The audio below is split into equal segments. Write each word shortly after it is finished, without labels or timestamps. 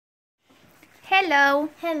Hello.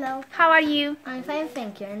 Hello. How are you? I'm fine,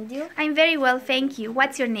 thank you. And you? I'm very well, thank you.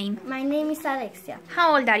 What's your name? My name is Alexia.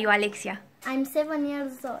 How old are you, Alexia? I'm 7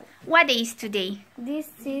 years old. What day is today? This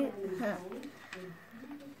is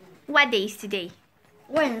What day is today?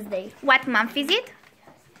 Wednesday, What month is it?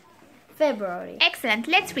 February. Excellent,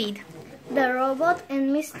 let's read. The robot and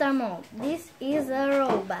Mr. Mole. This is a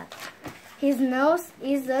robot. His nose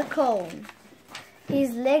is a cone.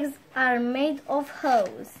 His legs are made of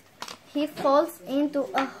hose. He falls into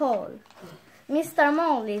a hole. Mr.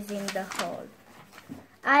 Mole is in the hole.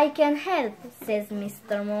 I can help, says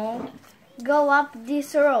Mr. Mole. Go up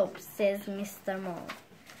this rope, says Mr. Mole.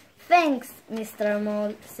 Thanks, Mr.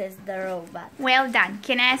 Mole, says the robot. Well done.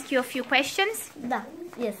 Can I ask you a few questions?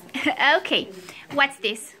 Yes. Okay. What's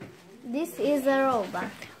this? This is a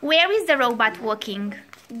robot. Where is the robot walking?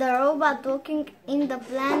 The robot walking in the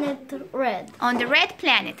planet Red. On the red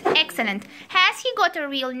planet. Excellent. Has he got a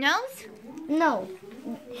real nose? No,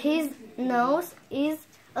 his nose is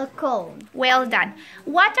a cone. Well done.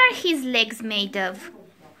 What are his legs made of?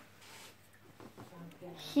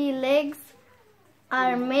 His legs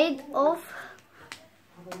are made of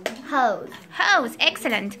hose. Hose.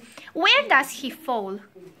 Excellent. Where does he fall?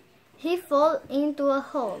 He falls into a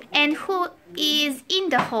hole. And who is in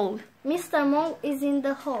the hole? Mr. Mole is in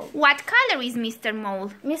the hole. What color is Mr.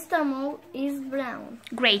 Mole? Mr. Mole is brown.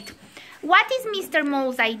 Great. What is Mr.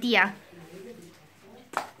 Mole's idea?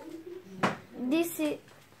 This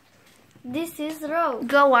is road.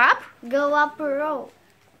 Go up? Go up a road.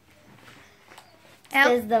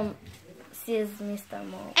 Oh. Says Mr.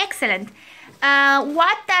 Mole. Excellent.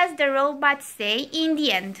 What does the robot say in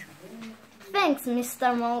the end? Thanks,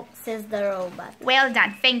 Mr. Mole, says the robot. Well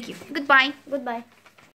done. Thank you. Goodbye. Goodbye.